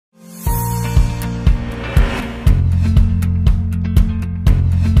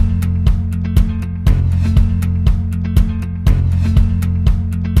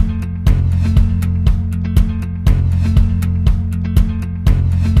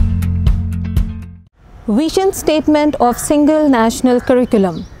Vision statement of single national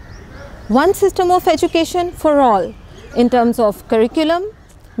curriculum. One system of education for all in terms of curriculum,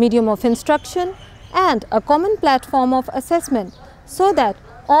 medium of instruction and a common platform of assessment so that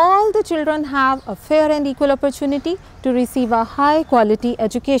all the children have a fair and equal opportunity to receive a high quality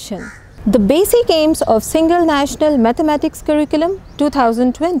education. The basic aims of Single National Mathematics Curriculum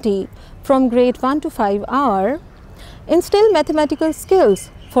 2020 from grade 1 to 5 are: instill mathematical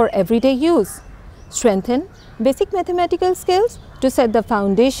skills for everyday use, strengthen basic mathematical skills to set the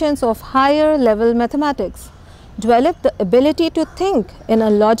foundations of higher level mathematics, develop the ability to think in a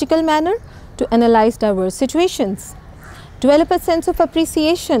logical manner to analyze diverse situations, develop a sense of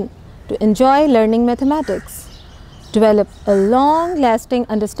appreciation to enjoy learning mathematics, develop a long-lasting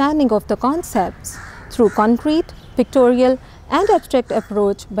understanding of the concepts through concrete, pictorial and abstract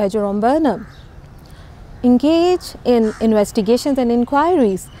approach by Jerome Bernard, engage in investigations and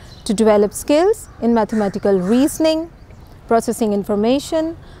inquiries to develop skills in mathematical reasoning, processing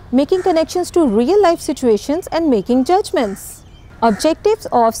information, making connections to real-life situations and making judgments. Objectives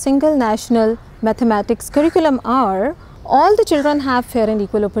of Single National Mathematics Curriculum are: all the children have fair and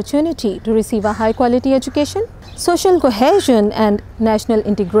equal opportunity to receive a high-quality education, social cohesion and national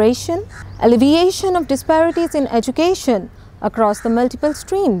integration, alleviation of disparities in education across the multiple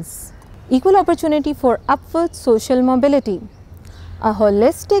streams, equal opportunity for upward social mobility, a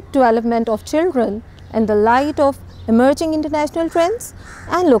holistic development of children in the light of emerging international trends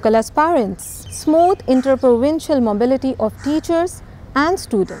and local aspirants, smooth interprovincial mobility of teachers and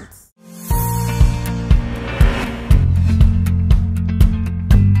students.